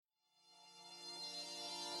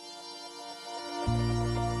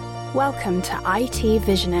Welcome to IT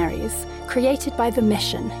Visionaries, created by The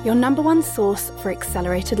Mission, your number one source for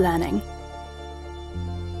accelerated learning.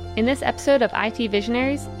 In this episode of IT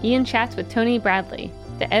Visionaries, Ian chats with Tony Bradley,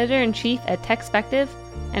 the editor-in-chief at TechSpective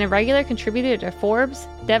and a regular contributor to Forbes,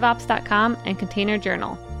 DevOps.com, and Container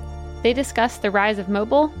Journal. They discuss the rise of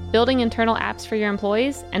mobile, building internal apps for your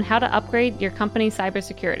employees, and how to upgrade your company's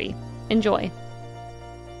cybersecurity. Enjoy.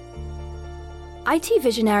 IT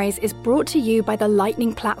Visionaries is brought to you by the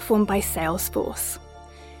Lightning Platform by Salesforce.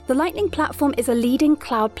 The Lightning Platform is a leading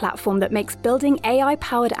cloud platform that makes building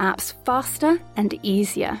AI-powered apps faster and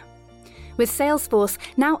easier. With Salesforce,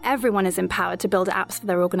 now everyone is empowered to build apps for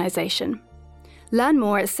their organization. Learn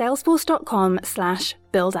more at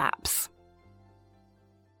salesforce.com/buildapps.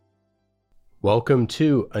 Welcome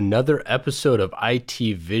to another episode of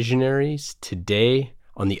IT Visionaries. Today,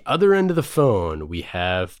 on the other end of the phone, we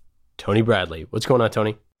have Tony Bradley. What's going on,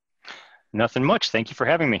 Tony? Nothing much. Thank you for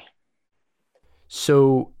having me.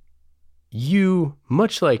 So you,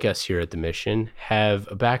 much like us here at The Mission, have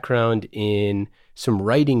a background in some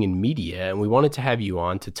writing and media, and we wanted to have you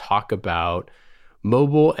on to talk about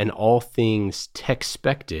mobile and all things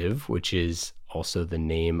TechSpective, which is also the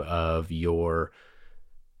name of your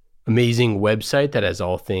amazing website that has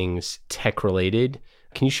all things tech related.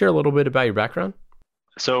 Can you share a little bit about your background?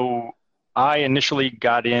 So I initially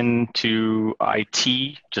got into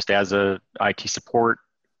IT just as a IT support,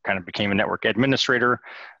 kind of became a network administrator,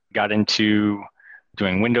 got into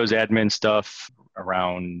doing Windows admin stuff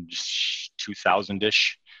around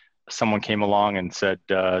 2000-ish. Someone came along and said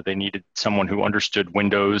they needed someone who understood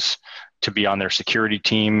Windows to be on their security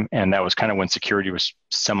team. And that was kind of when security was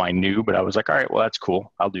semi-new, but I was like, all right, well, that's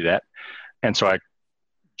cool. I'll do that. And so I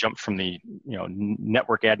jumped from the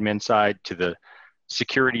network admin side to the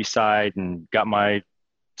security side and got my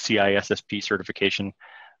CISSP certification.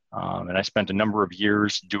 And I spent a number of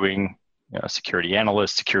years doing security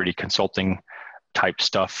analyst, security consulting type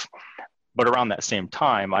stuff. But around that same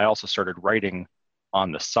time, I also started writing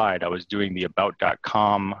on the side. I was doing the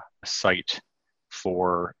about.com site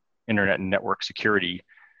for internet and network security.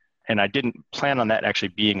 And I didn't plan on that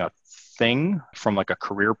actually being a thing from like a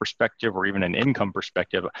career perspective or even an income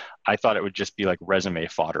perspective. I thought it would just be like resume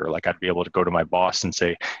fodder. Like I'd be able to go to my boss and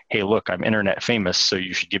say, hey, look, I'm internet famous, so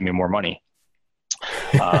you should give me more money.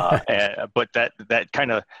 But that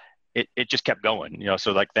kind of, it just kept going,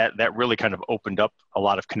 so like that really kind of opened up a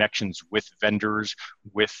lot of connections with vendors,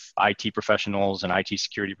 with IT professionals and IT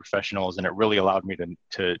security professionals. And it really allowed me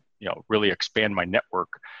to really expand my network.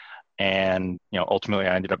 And, ultimately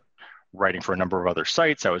I ended up writing for a number of other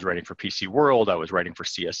sites. I was writing for PC World. I was writing for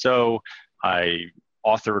CSO. I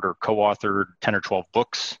authored or co-authored 10 or 12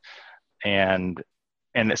 books. And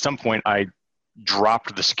at some point I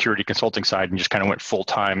dropped the security consulting side and just kind of went full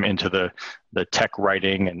time into the tech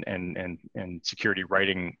writing and security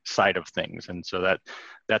writing side of things. And so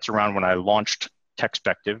that's around when I launched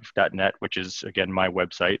TechSpective.net, which is again my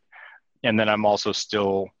website. And then I'm also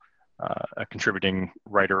still a contributing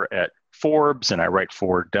writer at Forbes, and I write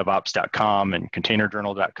for DevOps.com and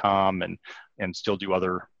ContainerJournal.com, and still do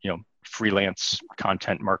other freelance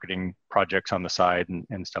content marketing projects on the side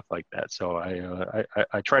and stuff like that. So I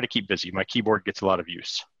try to keep busy. My keyboard gets a lot of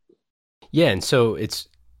use. Yeah, and so it's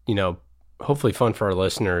hopefully fun for our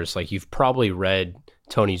listeners. Like you've probably read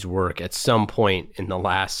Tony's work at some point in the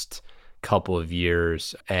last couple of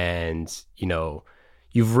years, and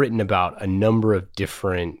you've written about a number of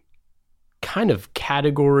different kind of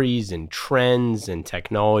categories and trends and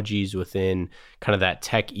technologies within kind of that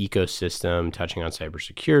tech ecosystem, touching on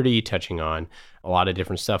cybersecurity, touching on a lot of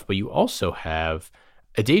different stuff. But you also have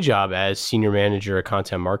a day job as senior manager of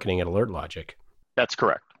content marketing at AlertLogic. That's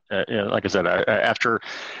correct. Like I said,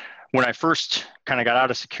 when I first kind of got out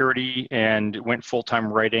of security and went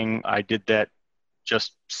full-time writing, I did that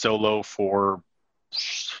just solo for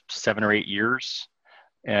 7 or 8 years.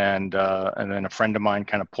 And then a friend of mine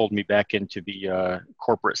kind of pulled me back into the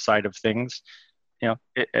corporate side of things.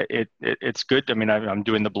 It's good. I mean, I'm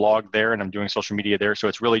doing the blog there and I'm doing social media there. So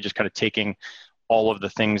it's really just kind of taking all of the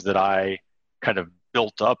things that I kind of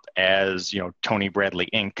built up as, Tony Bradley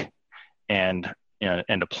Inc. and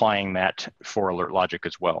applying that for AlertLogic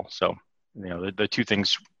as well. So, the two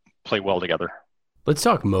things play well together. Let's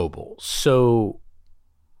talk mobile. So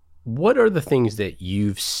what are the things that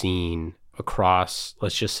you've seen across,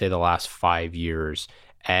 let's just say, the last 5 years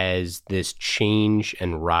as this change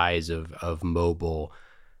and rise of mobile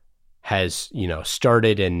has,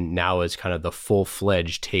 started and now is kind of the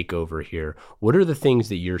full-fledged takeover here? What are the things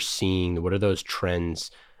that you're seeing? What are those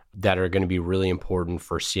trends that are going to be really important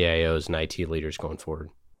for CIOs and IT leaders going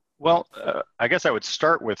forward? Well, I guess I would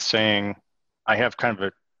start with saying I have kind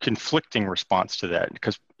of conflicting response to that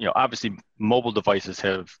because, obviously mobile devices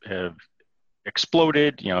have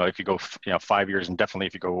exploded, if you go, 5 years, and definitely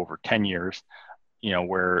if you go over 10 years,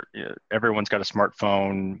 where everyone's got a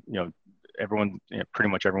smartphone, pretty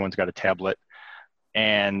much everyone's got a tablet.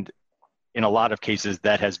 And in a lot of cases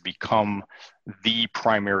that has become the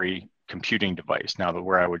primary computing device. Now,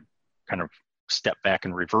 where I would kind of step back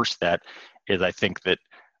and reverse that is I think that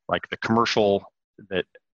like the commercial that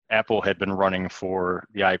Apple had been running for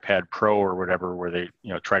the iPad Pro or whatever, where they,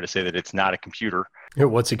 try to say that it's not a computer.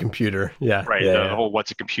 What's a computer? Yeah. Right. Yeah, the whole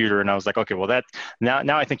what's a computer. And I was like, okay, well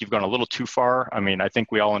now I think you've gone a little too far. I mean, I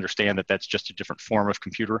think we all understand that that's just a different form of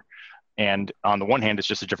computer. And on the one hand, it's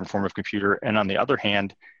just a different form of computer. And on the other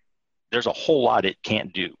hand, there's a whole lot it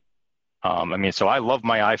can't do. So I love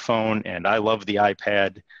my iPhone and I love the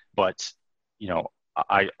iPad, but,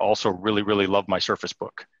 I also really, really love my Surface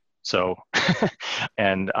Book. So,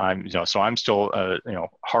 and I'm still,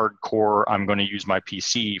 hardcore. I'm going to use my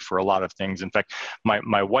PC for a lot of things. In fact,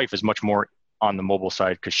 my wife is much more on the mobile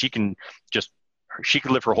side because she can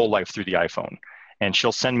live her whole life through the iPhone, and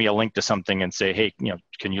she'll send me a link to something and say, hey,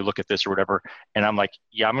 can you look at this or whatever? And I'm like,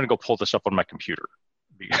 yeah, I'm going to go pull this up on my computer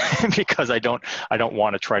because I don't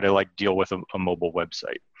want to try to like deal with a mobile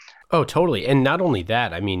website. Oh, totally. And not only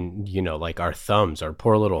that, I mean, like our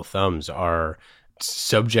poor little thumbs are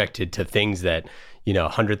subjected to things that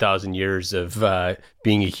 100,000 years of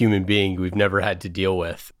being a human being we've never had to deal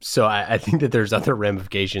with. So I think that there's other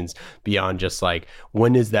ramifications beyond just like,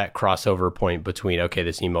 when is that crossover point between, okay,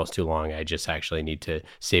 this email's too long, I just actually need to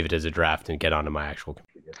save it as a draft and get onto my actual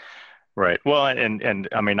computer. Right. Well, and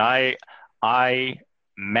I mean, I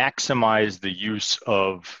maximize the use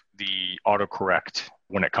of the autocorrect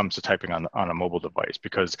when it comes to typing on a mobile device,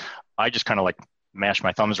 because I just kind of like mash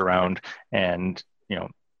my thumbs around and,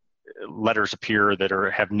 letters appear that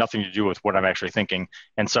have nothing to do with what I'm actually thinking.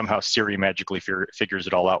 And somehow Siri magically figures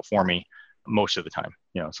it all out for me most of the time.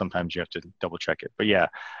 Sometimes you have to double check it, but yeah.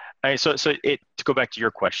 So to go back to your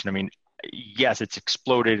question, I mean, yes, it's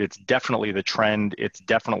exploded. It's definitely the trend. It's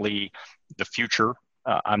definitely the future.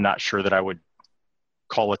 I'm not sure that I would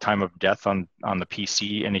call a time of death on the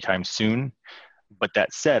PC anytime soon. But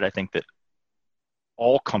that said, I think that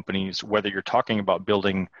all companies, whether you're talking about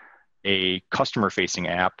building a customer-facing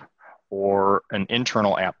app or an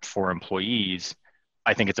internal app for employees,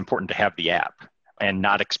 I think it's important to have the app and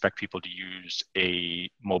not expect people to use a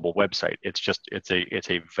mobile website. It's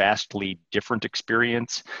a vastly different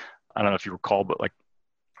experience. I don't know if you recall, but like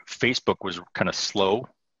Facebook was kind of slow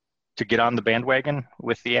to get on the bandwagon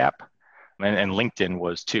with the app, and LinkedIn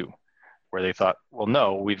was too, where they thought, well,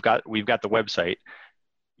 no, we've got the website.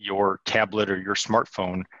 Your tablet or your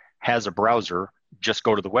smartphone has a browser, just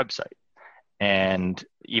go to the website. And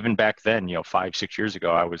even back then, 5-6 years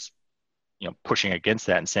ago, I was, pushing against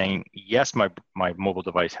that and saying, yes, my mobile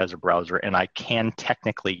device has a browser and I can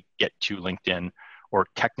technically get to LinkedIn, or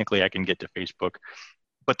technically I can get to Facebook,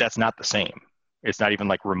 but that's not the same. It's not even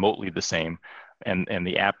like remotely the same. And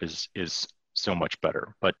the app is so much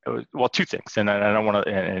better. But well, two things, and I don't want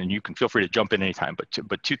to, and you can feel free to jump in anytime,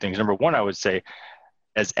 but two things. Number one, I would say,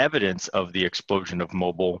 as evidence of the explosion of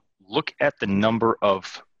mobile, look at the number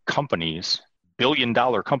of companies,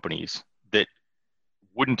 billion-dollar companies, that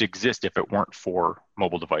wouldn't exist if it weren't for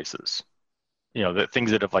mobile devices. The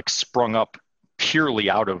things that have like sprung up purely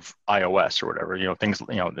out of iOS or whatever, things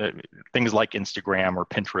like Instagram or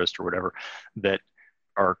Pinterest or whatever, that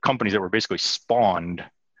are companies that were basically spawned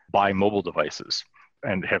by mobile devices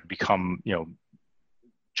and have become,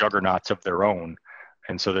 juggernauts of their own.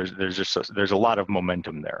 And so there's a lot of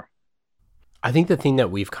momentum there. I think the thing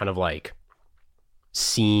that we've kind of like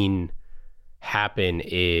seen happen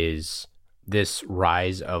is this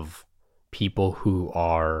rise of people who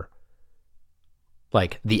are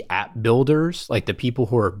like the app builders, like the people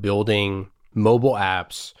who are building mobile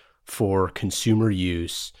apps for consumer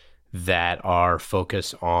use that are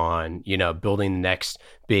focused on, building the next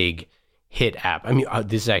big hit app. I mean,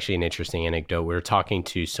 this is actually an interesting anecdote. We were talking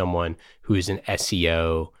to someone who is an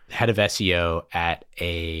SEO, head of SEO at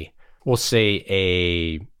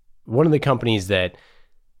one of the companies that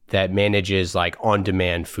manages like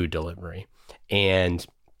on-demand food delivery. And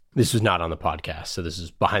this was not on the podcast, so this is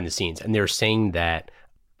behind the scenes. And they were saying that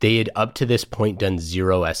they had up to this point done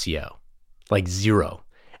zero SEO, like zero.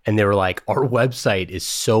 And they were like, our website is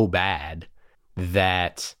so bad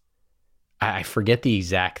that I forget the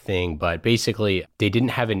exact thing, but basically they didn't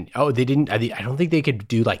have I don't think they could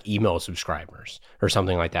do like email subscribers or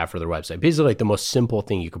something like that for their website. Basically like the most simple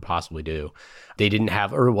thing you could possibly do. They didn't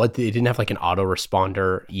have like an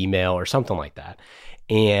autoresponder email or something like that.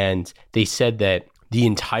 And they said that the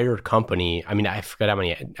entire company, I mean, I forgot how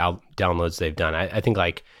many downloads they've done. I think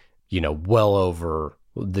like, well over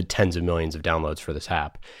the tens of millions of downloads for this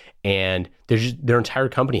app. And their entire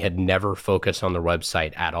company had never focused on their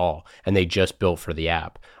website at all. And they just built for the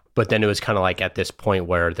app. But then it was kind of like at this point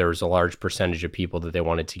where there was a large percentage of people that they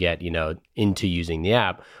wanted to get, into using the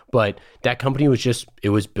app. But that company it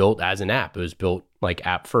was built as an app. It was built like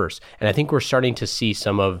app first. And I think we're starting to see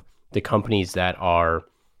some of the companies that are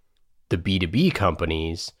the B2B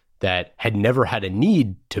companies that had never had a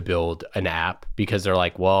need to build an app because they're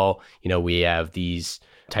like, well, we have these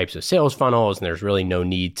types of sales funnels and there's really no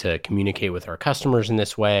need to communicate with our customers in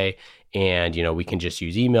this way. And, we can just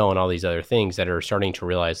use email and all these other things that are starting to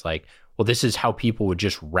realize like, well, this is how people would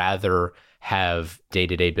just rather have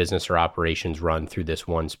day-to-day business or operations run through this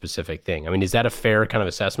one specific thing. I mean, is that a fair kind of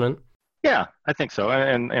assessment? Yeah, I think so.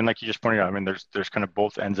 And like you just pointed out, I mean, there's kind of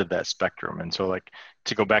both ends of that spectrum. And so like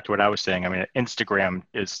to go back to what I was saying, I mean, Instagram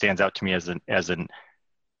stands out to me as an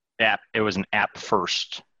app. It was an app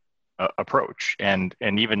first approach. And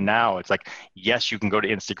even now it's like, yes, you can go to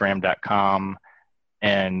Instagram.com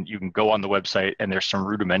and you can go on the website and there's some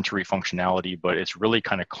rudimentary functionality, but it's really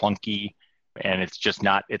kind of clunky and it's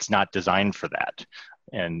not designed for that.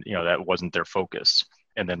 And, that wasn't their focus.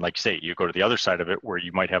 And then, like you say, you go to the other side of it where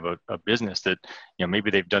you might have a business that,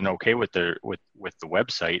 maybe they've done okay with the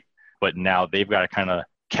website, but now they've got to kind of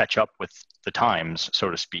catch up with the times, so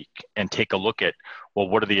to speak, and take a look at, well,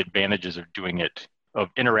 what are the advantages of doing it, of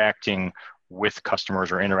interacting with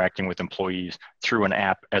customers or interacting with employees through an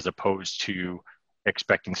app as opposed to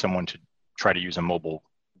expecting someone to try to use a mobile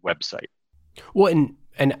website. Well,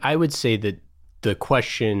 and I would say that the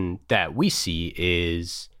question that we see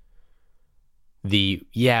is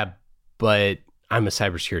but I'm a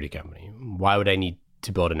cybersecurity company. Why would I need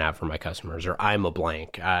to build an app for my customers? Or I'm a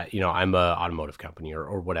blank, I'm a automotive company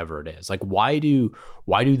or whatever it is. Like, why do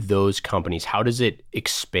those companies, how does it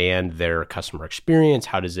expand their customer experience?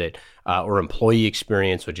 How does it, or employee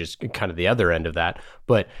experience, which is kind of the other end of that,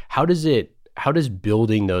 but how does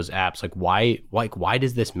building those apps, why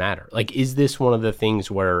does this matter? Like, is this one of the things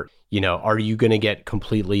where, are you going to get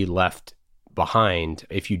completely left behind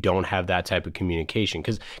if you don't have that type of communication?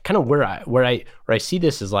 Because kind of where I see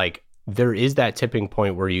this is like, there is that tipping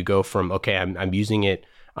point where you go from, okay, I'm using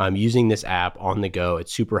this app on the go.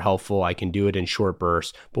 It's super helpful. I can do it in short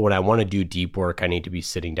bursts. But when I want to do deep work, I need to be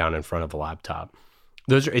sitting down in front of a laptop.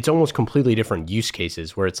 It's almost completely different use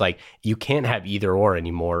cases where it's like, you can't have either or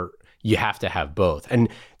anymore. You have to have both. And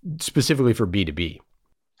specifically for B2B.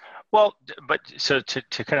 Well, but so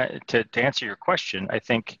to answer your question, I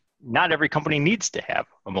think not every company needs to have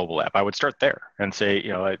a mobile app. I would start there and say,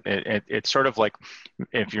 it's sort of like,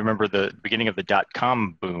 if you remember the beginning of the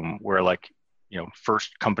 .com boom, where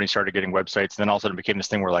first companies started getting websites, and then all of a sudden it became this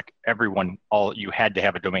thing where you had to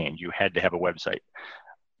have a domain, you had to have a website.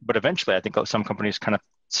 But eventually, I think some companies kind of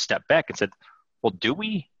stepped back and said, well, do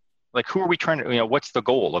we? Like, who are we trying to, what's the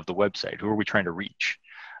goal of the website? Who are we trying to reach?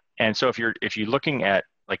 And so if you're looking at,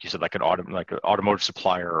 like you said, like an automotive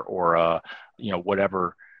supplier or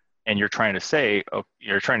whatever, and you're trying to say,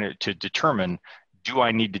 you're trying to determine, do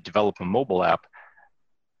I need to develop a mobile app?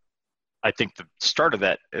 I think the start of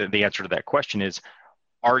that, the answer to that question is,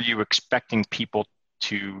 are you expecting people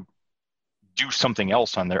to do something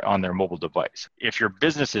else on their mobile device? If your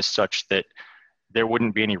business is such that there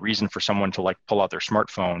wouldn't be any reason for someone to pull out their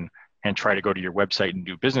smartphone and try to go to your website and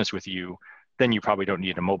do business with you, then you probably don't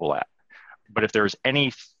need a mobile app. But if there's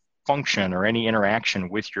any function or any interaction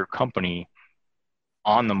with your company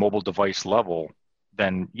on the mobile device level,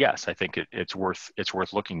 then yes, I think it's worth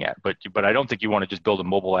looking at. But I don't think you want to just build a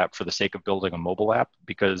mobile app for the sake of building a mobile app,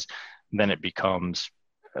 because then it becomes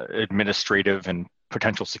administrative and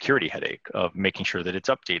potential security headache of making sure that it's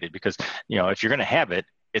updated. Because if you're going to have it,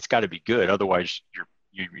 it's got to be good. Otherwise,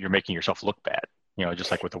 you're making yourself look bad.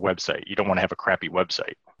 Just like with a website, you don't want to have a crappy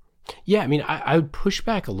website. Yeah, I mean, I would push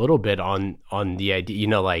back a little bit on the idea.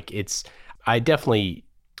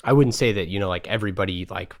 I wouldn't say that everybody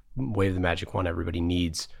wave the magic wand. Everybody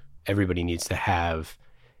needs to have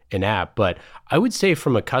an app, but I would say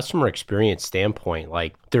from a customer experience standpoint,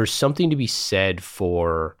 there's something to be said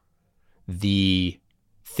for the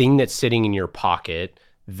thing that's sitting in your pocket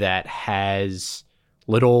that has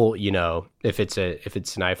little, if it's an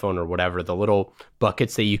iPhone or whatever, the little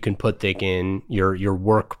buckets that you can put in your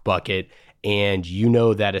work bucket, and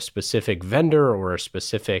that a specific vendor or a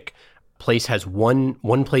specific place has one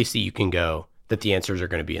place that you can go that the answers are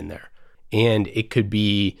going to be in there. And it could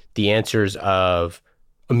be the answers of,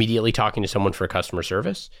 immediately talking to someone for customer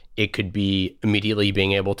service. It could be immediately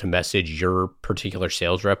being able to message your particular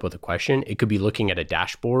sales rep with a question. It could be looking at a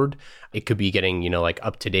dashboard. It could be getting, like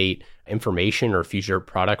up-to-date information or future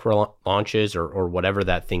product launches or whatever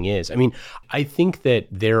that thing is. I mean, I think that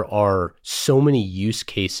there are so many use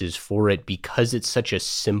cases for it because it's such a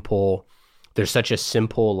simple,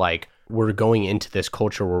 like, we're going into this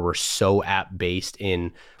culture where we're so app-based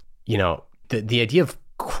in, the idea of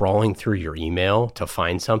crawling through your email to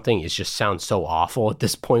find something just sounds so awful at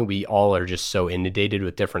this point. We all are just so inundated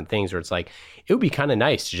with different things where it's like, it would be kind of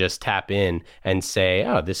nice to just tap in and say,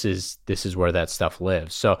 oh, this is where that stuff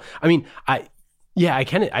lives. So, I mean, I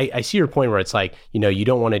see your point where it's like, you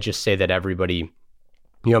don't want to just say that everybody,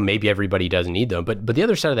 maybe everybody doesn't need them, but the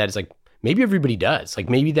other side of that is like, maybe everybody does. Like,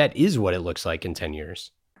 maybe that is what it looks like in 10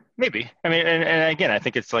 years. Maybe. I mean, and again, I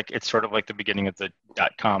think it's sort of like the beginning of the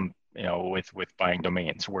 .com, with buying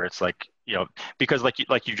domains, where it's like, because like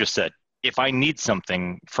you just said, if I need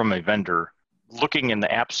something from a vendor, looking in the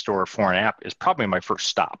app store for an app is probably my first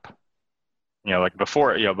stop. Like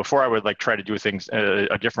before I would like try to do things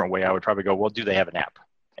a different way, I would probably go, well, do they have an app?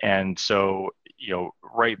 And so,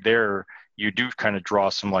 right there, you do kind of draw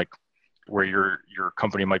some like where your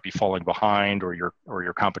company might be falling behind, or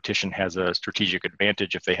your competition has a strategic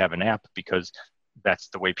advantage if they have an app, because that's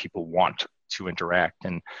the way people want to interact.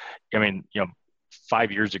 And I mean,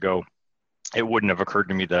 5 years ago, it wouldn't have occurred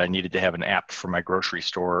to me that I needed to have an app for my grocery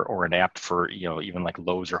store or an app for, even like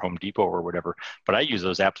Lowe's or Home Depot or whatever, but I use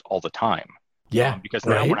those apps all the time. Yeah. Because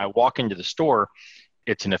now when I walk into the store,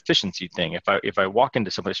 it's an efficiency thing. If I walk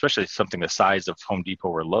into something, especially something the size of Home Depot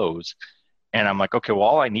or Lowe's, and I'm like, okay, well,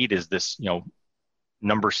 all I need is this,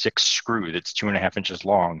 number 6 screw that's 2.5 inches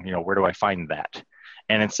long. Where do I find that?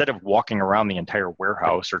 And instead of walking around the entire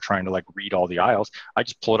warehouse or trying to like read all the aisles, I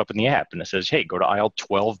just pull it up in the app and it says, hey, go to aisle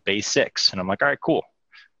 12, bay 6. And I'm like, all right, cool.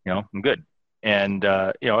 I'm good. And,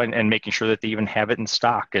 and making sure that they even have it in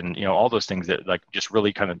stock and, all those things that like just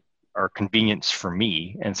really kind of are convenience for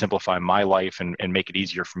me and simplify my life and make it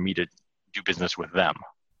easier for me to do business with them.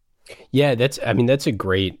 Yeah, it's a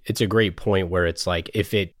great point where it's like,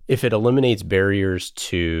 if it eliminates barriers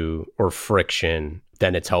to or friction,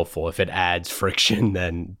 then it's helpful. If it adds friction,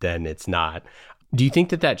 then it's not. Do you think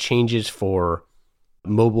that changes for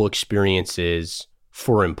mobile experiences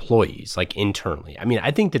for employees, like internally? I mean, I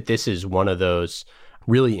think that this is one of those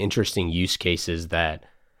really interesting use cases that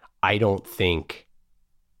I don't think,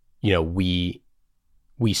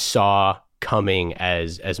 we saw coming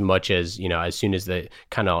as much as, as soon as the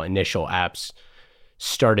kind of initial apps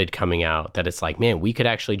started coming out, that it's like, man, we could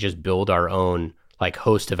actually just build our own like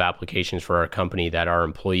host of applications for our company that our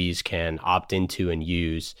employees can opt into and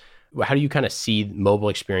use. How do you kind of see mobile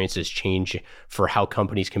experiences change for how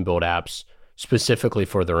companies can build apps specifically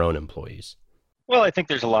for their own employees? Well, I think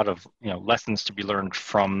there's a lot of, lessons to be learned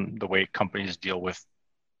from the way companies deal with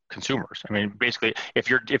consumers. I mean, basically, if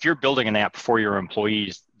you're building an app for your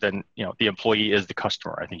employees, then the employee is the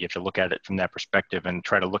customer. I think you have to look at it from that perspective and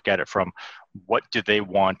try to look at it from what do they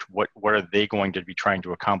want, what are they going to be trying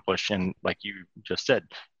to accomplish, and like you just said,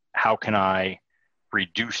 how can I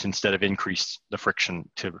reduce instead of increase the friction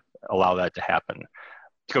to allow that to happen?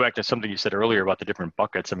 To go back to something you said earlier about the different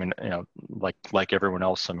buckets, I mean, like everyone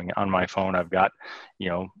else, I mean, on my phone, I've got,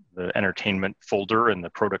 the entertainment folder and the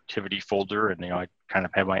productivity folder, and, I kind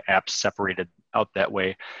of have my apps separated out that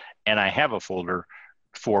way. And I have a folder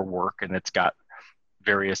for work, and it's got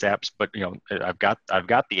various apps, but, I've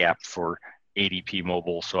got the app for ADP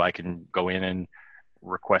Mobile, so I can go in and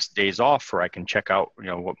request days off, or I can check out,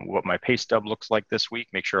 what my pay stub looks like this week,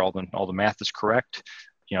 make sure all the math is correct.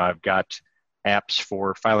 I've got apps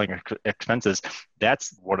for filing expenses.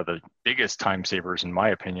 That's one of the biggest time savers, in my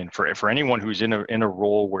opinion, for anyone who's in a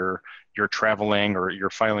role where you're traveling or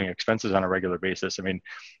you're filing expenses on a regular basis. I mean,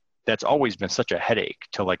 that's always been such a headache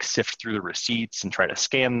to like sift through the receipts and try to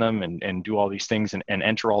scan them and do all these things and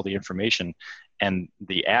enter all the information. And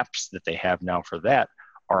the apps that they have now for that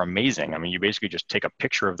are amazing. I mean, you basically just take a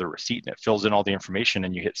picture of the receipt and it fills in all the information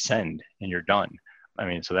and you hit send and you're done. I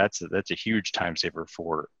mean, so that's a huge time saver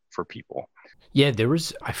for people. Yeah,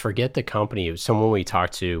 I forget the company, it was someone we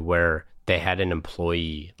talked to where they had an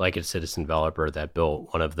employee, like a citizen developer, that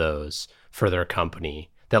built one of those for their company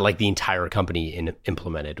that like the entire company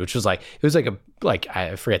implemented, which was like, it was like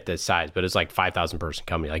I forget the size, but it was like 5,000 person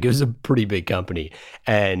company. Like it was a pretty big company.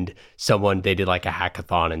 And they did like a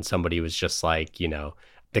hackathon and somebody was just like,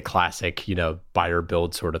 the classic, buy or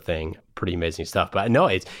build sort of thing. Pretty amazing stuff. But no,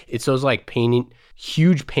 it's those like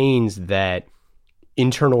huge pains that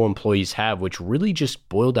internal employees have, which really just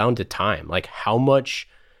boil down to time. Like how much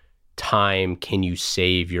time can you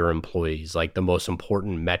save your employees? Like the most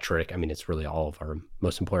important metric, I mean, it's really all of our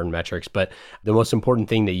most important metrics, but the most important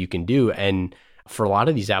thing that you can do. And for a lot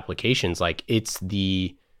of these applications, like it's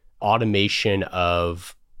the automation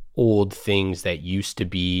of old things that used to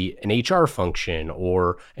be an HR function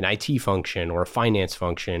or an IT function or a finance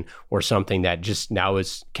function or something that just now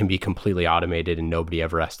can be completely automated and nobody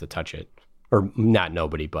ever has to touch it. Or not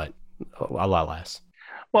nobody, but a lot less.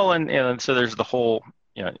 Well, and so there's the whole,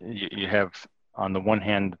 you have on the one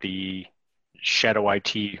hand the shadow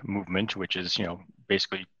IT movement, which is,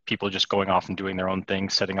 basically people just going off and doing their own thing,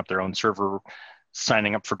 setting up their own server,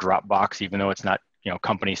 signing up for Dropbox, even though it's not,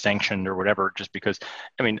 company sanctioned or whatever, just because,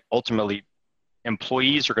 ultimately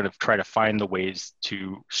employees are going to try to find the ways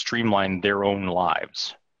to streamline their own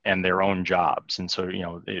lives and their own jobs. And so,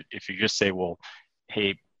 if you just say, well,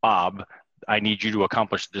 hey, Bob, I need you to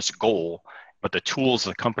accomplish this goal, but the tools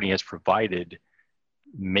the company has provided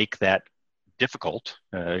make that difficult.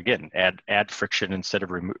 Again, add friction instead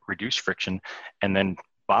of reduce friction. And then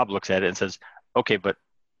Bob looks at it and says, okay, but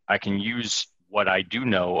I can use what I do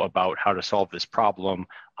know about how to solve this problem.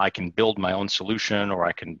 I can build my own solution, or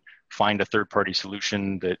I can find a third-party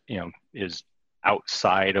solution that is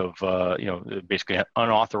outside of basically an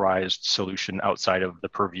unauthorized solution outside of the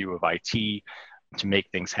purview of IT to make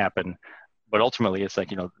things happen. But ultimately, it's like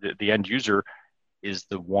the end user is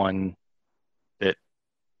the one that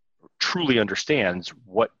truly understands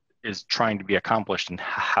what is trying to be accomplished and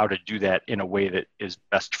how to do that in a way that is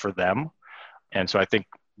best for them. And so I think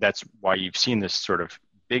that's why you've seen this sort of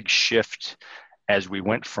big shift as we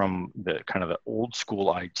went from the kind of the old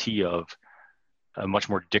school IT of a much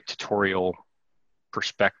more dictatorial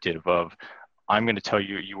perspective of, I'm going to tell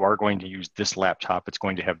you, you are going to use this laptop. It's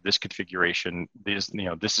going to have this configuration. This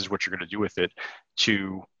is what you're going to do with it,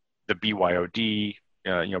 to the BYOD,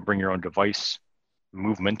 bring your own device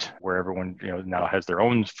movement, where everyone, now has their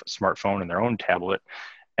own smartphone and their own tablet.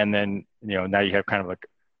 And then, now you have kind of like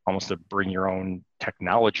almost a bring your own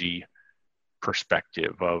technology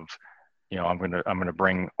perspective of, I'm going to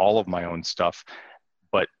bring all of my own stuff.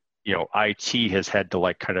 But, IT has had to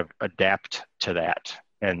like kind of adapt to that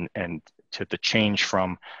and to the change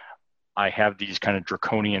from, I have these kind of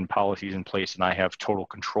draconian policies in place and I have total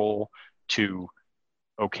control, to,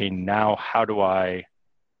 okay, now how do I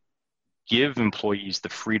give employees the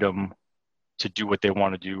freedom to do what they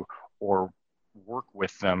want to do, or work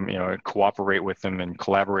with them, and cooperate with them and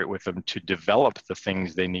collaborate with them to develop the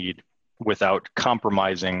things they need without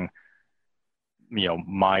compromising,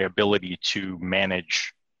 my ability to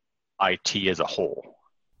manage IT as a whole.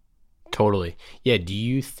 Totally. Yeah. Do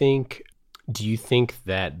you think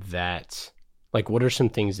that like, what are some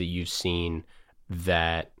things that you've seen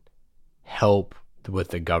that help with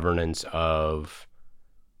the governance of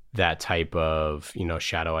that type of,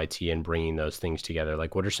 shadow IT and bringing those things together?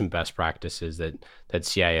 Like, what are some best practices that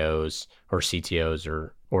CIOs or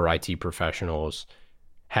CTOs or IT professionals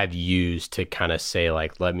have used to kind of say,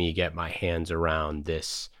 like, let me get my hands around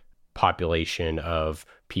this population of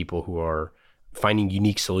people who are finding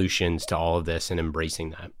unique solutions to all of this and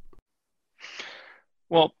embracing that?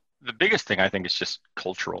 Well, the biggest thing I think is just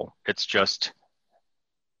cultural. It's just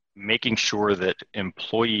making sure that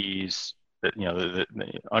employees, that the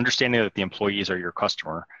understanding that the employees are your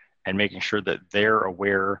customer, and making sure that they're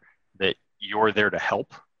aware that you're there to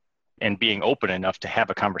help, and being open enough to have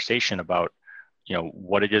a conversation about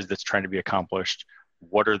what it is that's trying to be accomplished,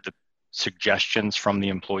 what are the suggestions from the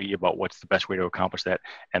employee about what's the best way to accomplish that,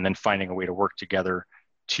 and then finding a way to work together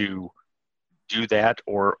to do that,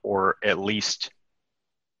 or at least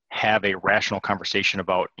have a rational conversation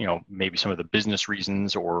about maybe some of the business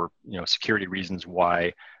reasons or security reasons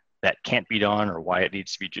why that can't be done or why it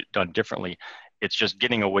needs to be done differently. It's just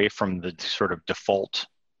getting away from the sort of default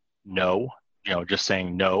no, just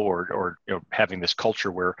saying no, or having this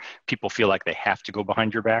culture where people feel like they have to go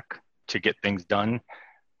behind your back to get things done.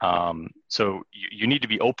 So you need to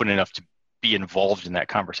be open enough to be involved in that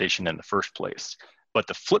conversation in the first place. But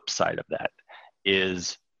the flip side of that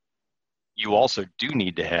is you also do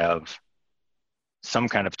need to have some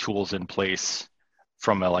kind of tools in place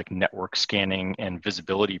from a like network scanning and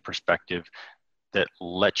visibility perspective that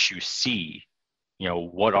lets you see,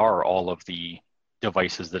 what are all of the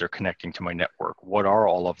devices that are connecting to my network? What are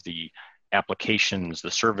all of the applications, the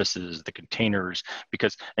services, the containers?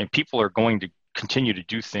 And people are going to continue to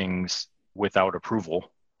do things without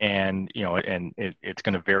approval. And, it's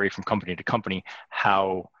going to vary from company to company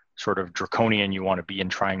how sort of draconian you want to be in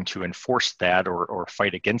trying to enforce that or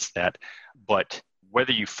fight against that. But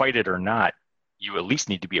whether you fight it or not, you at least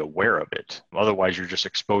need to be aware of it. Otherwise, you're just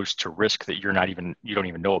exposed to risk that you don't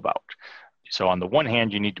even know about. So on the one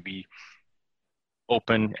hand, you need to be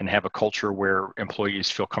open and have a culture where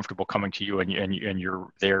employees feel comfortable coming to you, and you're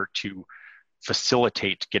there to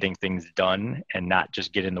facilitate getting things done and not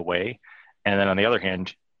just get in the way. And then on the other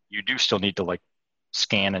hand, you do still need to like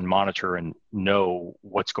scan and monitor and know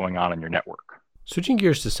what's going on in your network. Switching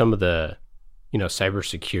gears to some of the,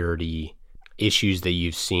 cybersecurity issues that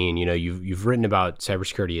you've seen, you've written about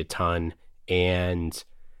cybersecurity a ton, and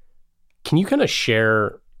can you kind of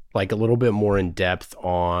share like a little bit more in depth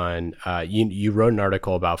on, you wrote an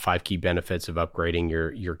article about 5 key benefits of upgrading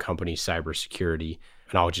your company's cybersecurity,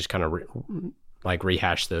 and I'll just kind of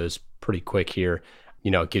rehash those pretty quick here.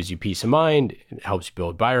 It gives you peace of mind, it helps you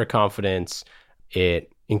build buyer confidence,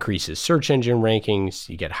 it increases search engine rankings,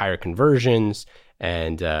 you get higher conversions,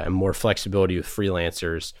 and more flexibility with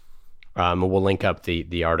freelancers. We'll link up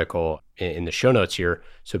the article in the show notes here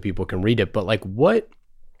so people can read it. But like, what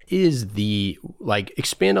is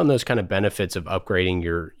expand on those kind of benefits of upgrading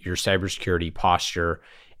your cybersecurity posture,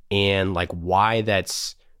 and like why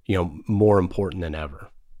that's, more important than ever?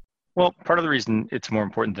 Well, part of the reason it's more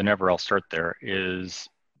important than ever, I'll start there, is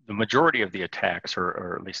the majority of the attacks,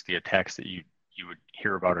 or at least the attacks that you would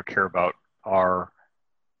hear about or care about, are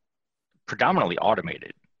predominantly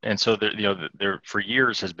automated. And so there for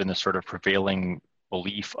years has been this sort of prevailing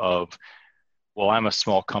belief of, well, I'm a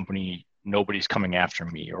small company, nobody's coming after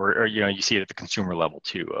me, or you see it at the consumer level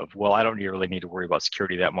too, of, well, I don't really need to worry about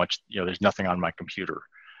security that much, there's nothing on my computer.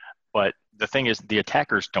 But the thing is, the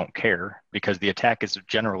attackers don't care, because the attack is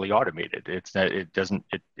generally automated.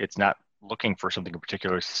 It's not looking for something in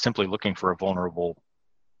particular, it's simply looking for a vulnerable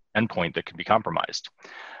endpoint that can be compromised.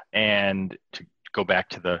 And to go back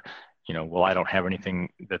to the, well, I don't have anything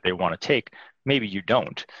that they want to take. Maybe you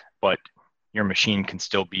don't, but your machine can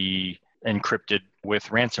still be encrypted with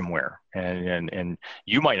ransomware, and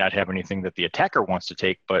you might not have anything that the attacker wants to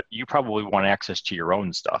take, but you probably want access to your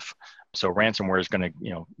own stuff. So ransomware is going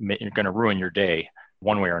to ruin your day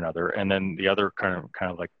one way or another. And then the other kind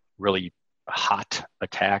of like really hot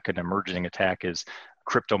attack, an emerging attack, is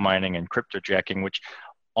crypto mining and cryptojacking, which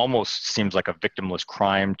almost seems like a victimless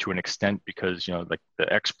crime to an extent, because like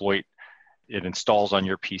the exploit, it installs on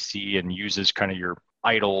your PC and uses kind of your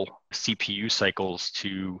idle CPU cycles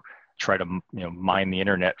to try to mine the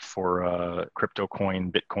internet for crypto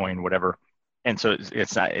coin, Bitcoin, whatever. And so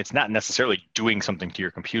it's not necessarily doing something to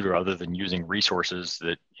your computer other than using resources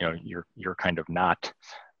that you're kind of not,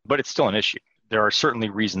 but it's still an issue. There are certainly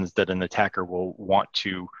reasons that an attacker will want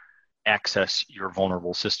to access your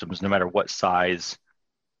vulnerable systems, no matter what size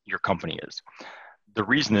your company is. The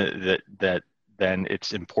reason that then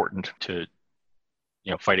it's important to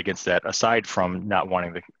fight against that, aside from not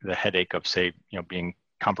wanting the headache of, say, being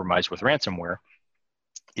compromised with ransomware,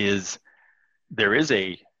 is there is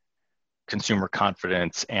a consumer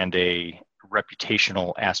confidence and a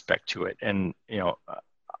reputational aspect to it. And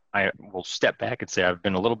I will step back and say I've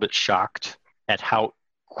been a little bit shocked at how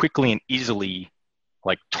quickly and easily,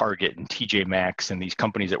 like Target and TJ Maxx and these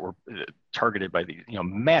companies that were targeted by these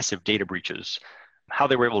massive data breaches, how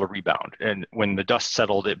they were able to rebound. And when the dust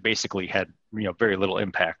settled, it basically had very little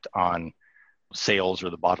impact on sales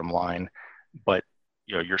or the bottom line. But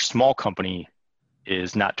your small company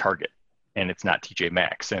is not Target, and it's not TJ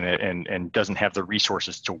Maxx, and doesn't have the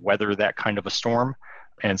resources to weather that kind of a storm.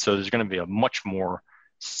 And so there's going to be a much more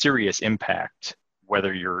serious impact,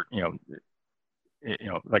 whether you're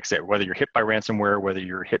like I said, whether you're hit by ransomware, whether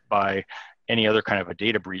you're hit by any other kind of a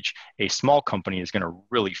data breach. A small company is going to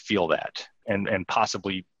really feel that and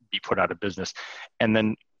possibly be put out of business. And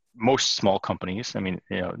then most small companies,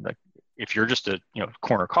 like if you're just a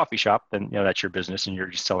corner coffee shop, then that's your business and you're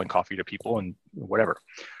just selling coffee to people and whatever.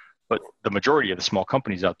 But the majority of the small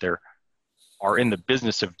companies out there are in the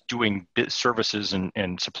business of doing services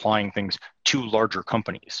and supplying things to larger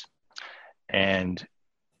companies. And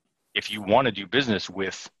if you want to do business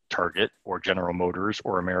with Target or General Motors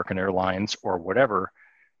or American Airlines or whatever,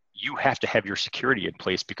 you have to have your security in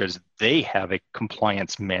place, because they have a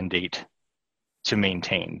compliance mandate to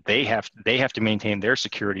maintain. They have to maintain their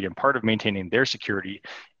security, and part of maintaining their security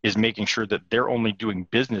is making sure that they're only doing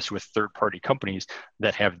business with third-party companies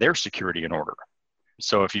that have their security in order.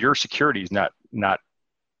 So if your security is not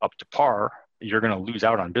up to par, you're going to lose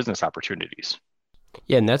out on business opportunities.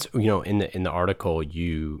 Yeah, and that's in the article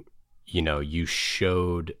you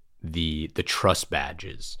showed the trust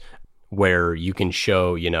badges where you can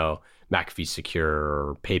show McAfee Secure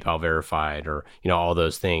or PayPal Verified or all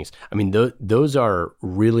those things. Those are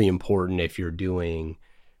really important if you're doing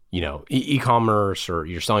e-commerce or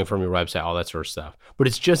you're selling from your website, all that sort of stuff. But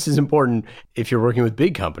it's just as important if you're working with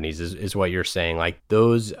big companies, is what you're saying. Like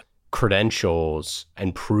those credentials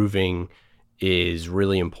and proving is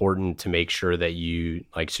really important to make sure that you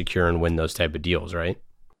like secure and win those type of deals, right?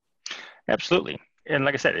 Absolutely. And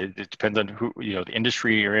like I said, it depends on who, the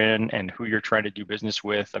industry you're in and who you're trying to do business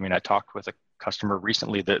with. I mean, I talked with a customer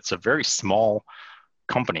recently that's a very small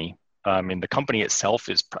company. The company itself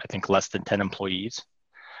is, I think, less than 10 employees.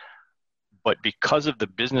 But because of the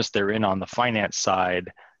business they're in on the finance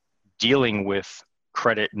side, dealing with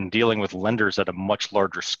credit and dealing with lenders at a much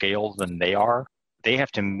larger scale than they are, they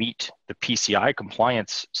have to meet the PCI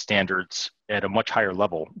compliance standards at a much higher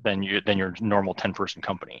level than your normal 10-person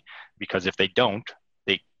company. Because if they don't,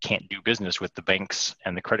 they can't do business with the banks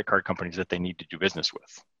and the credit card companies that they need to do business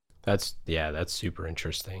with. That's super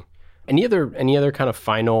interesting. Any other kind of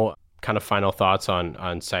final thoughts on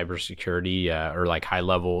cybersecurity or like high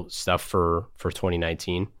level stuff for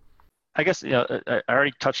 2019? I guess I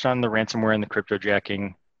already touched on the ransomware and the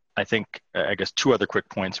cryptojacking. I guess two other quick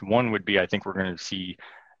points. One would be, I think we're going to see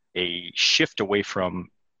a shift away from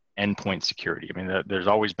endpoint security. I mean, there's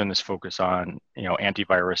always been this focus on,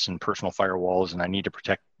 antivirus and personal firewalls, and I need to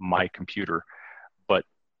protect my computer. But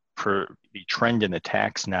the trend in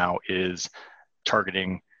attacks now is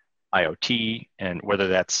targeting IoT, and whether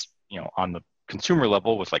that's, on the consumer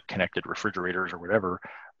level with like connected refrigerators or whatever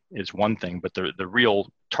is one thing, but the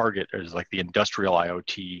real target is like the industrial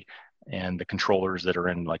IoT and the controllers that are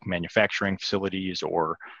in like manufacturing facilities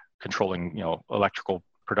or controlling, electrical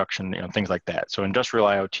production, things like that. So industrial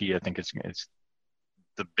IoT, I think is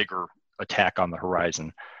the bigger attack on the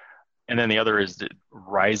horizon. And then the other is the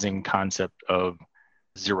rising concept of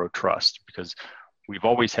zero trust, because we've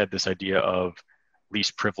always had this idea of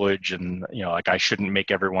least privilege and, like I shouldn't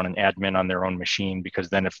make everyone an admin on their own machine, because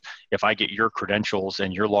then if I get your credentials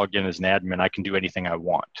and you're logged in as an admin, I can do anything I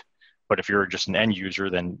want. But if you're just an end user,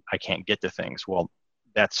 then I can't get to things. Well,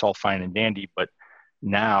 that's all fine and dandy, but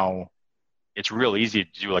now it's real easy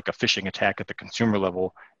to do like a phishing attack at the consumer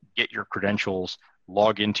level, get your credentials,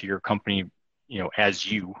 log into your company, as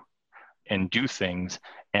you, and do things.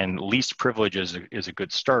 And least privilege is a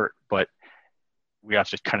good start, but we have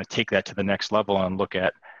to kind of take that to the next level and look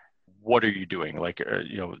at what are you doing? Like,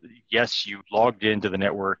 yes, you logged into the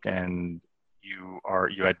network and you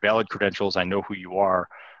had valid credentials. I know who you are,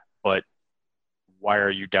 but why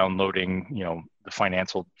are you downloading, the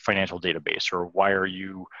financial database, or why are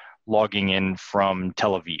you logging in from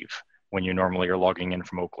Tel Aviv when you normally are logging in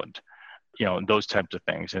from Oakland? Those types of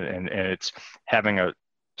things. And it's having a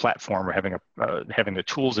platform or having the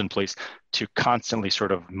tools in place to constantly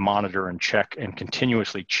sort of monitor and check and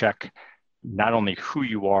continuously check not only who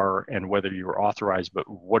you are and whether you're authorized, but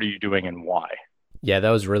what are you doing and why. Yeah, that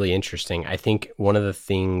was really interesting. I think one of the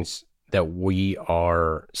things that we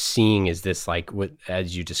are seeing is this, like,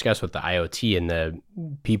 as you discussed with the IoT and the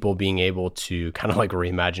people being able to kind of like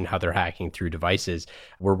reimagine how they're hacking through devices.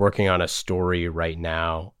 We're working on a story right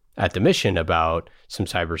now at the mission about some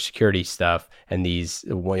cybersecurity stuff, and these,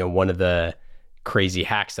 one of the crazy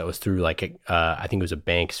hacks that was through like I think it was a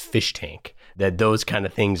bank's fish tank. That those kind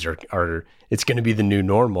of things are it's going to be the new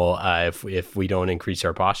normal if we don't increase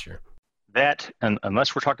our posture. That, and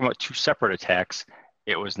unless we're talking about two separate attacks,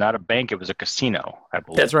 it was not a bank; it was a casino, I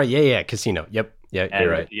believe. That's right. Yeah, casino. Yep. Yeah, and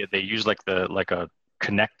you're right. They used like a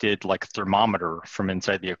connected like thermometer from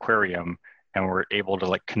inside the aquarium, and we're able to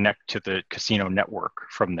like connect to the casino network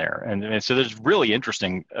from there. And so there's really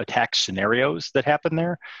interesting attack scenarios that happen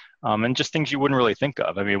there, and just things you wouldn't really think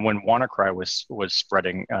of. I mean, when WannaCry was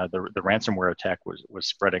spreading, the ransomware attack was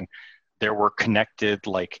spreading, there were connected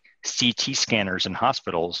like CT scanners in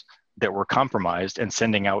hospitals that were compromised and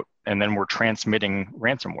sending out, and then we're transmitting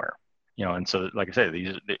ransomware. And so, like I said,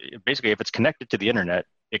 basically, if it's connected to the internet,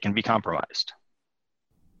 it can be compromised.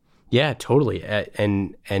 Yeah, totally.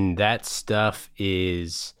 And that stuff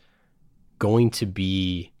is going to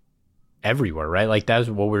be everywhere, right? Like that's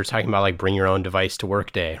what we were talking about, like bring your own device to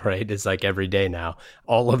work day, right? It's like every day now.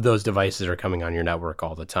 All of those devices are coming on your network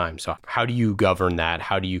all the time. So how do you govern that?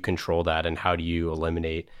 How do you control that? And how do you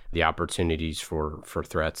eliminate the opportunities for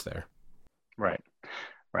threats there? Right.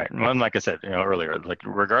 And like I said, earlier, like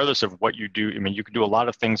regardless of what you do, I mean, you can do a lot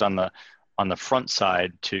of things on the front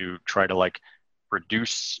side to try to like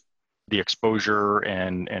reduce the exposure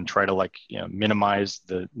and try to like, minimize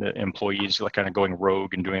the employees like kind of going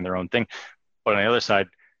rogue and doing their own thing. But on the other side,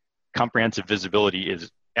 comprehensive visibility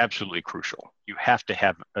is absolutely crucial. You have to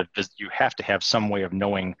have some way of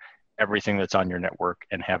knowing everything that's on your network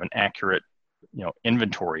and have an accurate,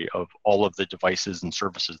 inventory of all of the devices and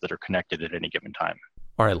services that are connected at any given time.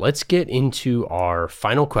 All right, let's get into our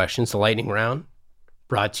final questions, the lightning round,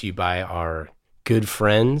 brought to you by our good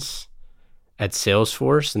friends at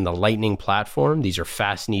Salesforce and the Lightning Platform. These are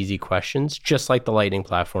fast and easy questions, just like the Lightning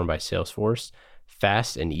Platform by Salesforce.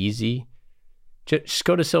 Fast and easy. Just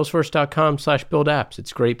go to salesforce.com/buildapps.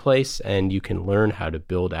 It's a great place, and you can learn how to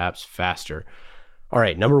build apps faster. All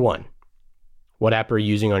right, number one. What app are you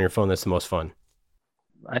using on your phone that's the most fun?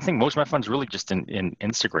 I think most of my fun's really just in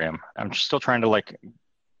Instagram. I'm still trying to like,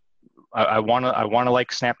 I want to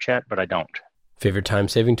like Snapchat, but I don't. Favorite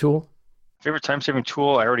time-saving tool? Favorite time-saving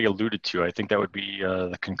tool I already alluded to. I think that would be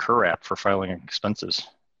the Concur app for filing expenses.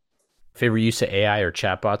 Favorite use of AI or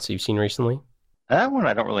chatbots that you've seen recently? That one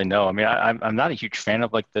I don't really know. I mean, I'm not a huge fan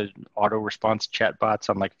of like the auto response chatbots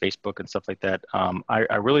on like Facebook and stuff like that.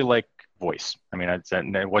 I really like voice. I mean,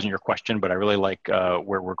 it wasn't your question, but I really like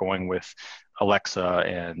where we're going with Alexa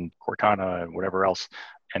and Cortana and whatever else,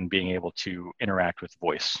 and being able to interact with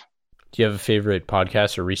voice. Do you have a favorite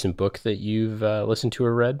podcast or recent book that you've listened to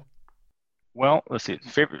or read? Well, let's see.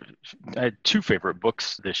 I had two favorite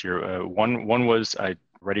books this year. One was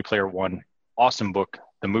Ready Player One. Awesome book.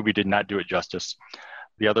 The movie did not do it justice.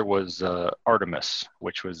 The other was Artemis,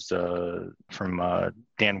 which was from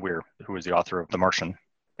Dan Weir, who was the author of The Martian.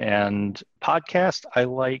 And podcast, I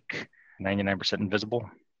like 99% Invisible.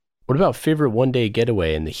 What about favorite one-day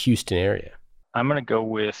getaway in the Houston area? I'm going to go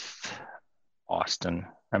with Austin.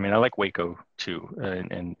 I mean, I like Waco too.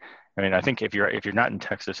 And I mean, I think if you're not in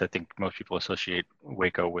Texas, I think most people associate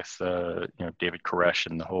Waco with David Koresh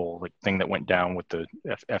and the whole like thing that went down with the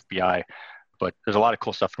FBI. But there's a lot of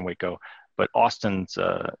cool stuff in Waco. But Austin's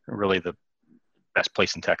really the best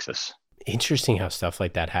place in Texas. Interesting how stuff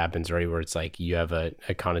like that happens, right? Where it's like you have a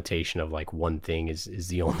connotation of like one thing is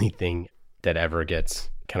the only thing that ever gets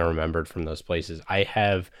kind of remembered from those places. I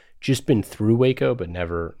have just been through Waco, but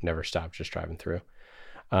never stopped just driving through.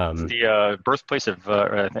 The birthplace of,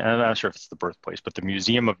 I'm not sure if it's the birthplace, but the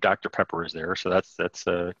Museum of Dr. Pepper is there. So that's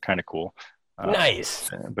kind of cool.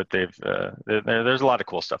 Nice. But there's a lot of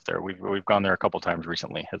cool stuff there. We've gone there a couple times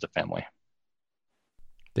recently as a family.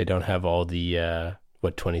 They don't have all the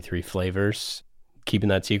 23 flavors, keeping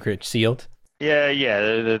that secret sealed.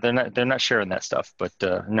 Yeah. They're not sharing that stuff. But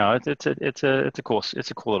no, it's a cool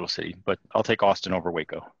little city. But I'll take Austin over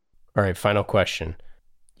Waco. All right, final question.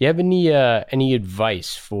 You have any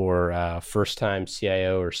advice for first-time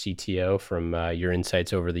CIO or CTO from your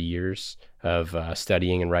insights over the years of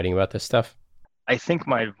studying and writing about this stuff? I think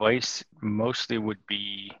my advice mostly would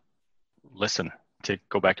be listen. To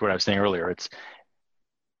go back to what I was saying earlier, it's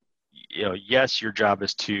yes, your job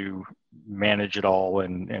is to manage it all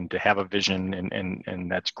and to have a vision,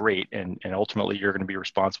 and that's great, and ultimately you're going to be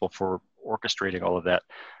responsible for orchestrating all of that,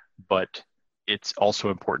 but it's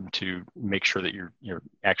also important to make sure that you're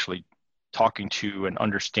actually talking to and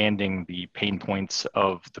understanding the pain points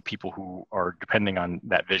of the people who are depending on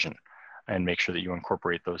that vision, and make sure that you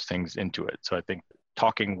incorporate those things into it. So I think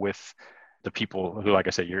talking with the people who, like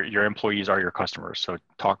I said, your employees are your customers. So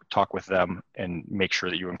talk with them and make sure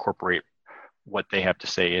that you incorporate what they have to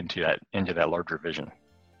say into that larger vision.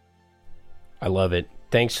 I love it.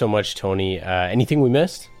 Thanks so much, Tony. Anything we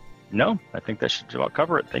missed? No, I think that should about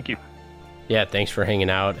cover it. Thank you. Yeah, thanks for hanging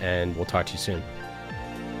out, and we'll talk to you soon.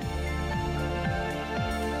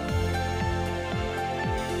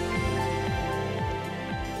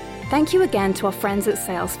 Thank you again to our friends at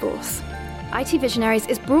Salesforce. IT Visionaries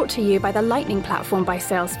is brought to you by the Lightning Platform by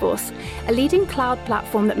Salesforce, a leading cloud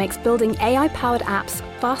platform that makes building AI-powered apps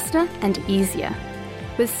faster and easier.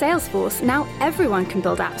 With Salesforce, now everyone can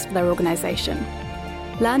build apps for their organization.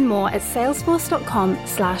 Learn more at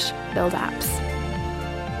salesforce.com/buildapps.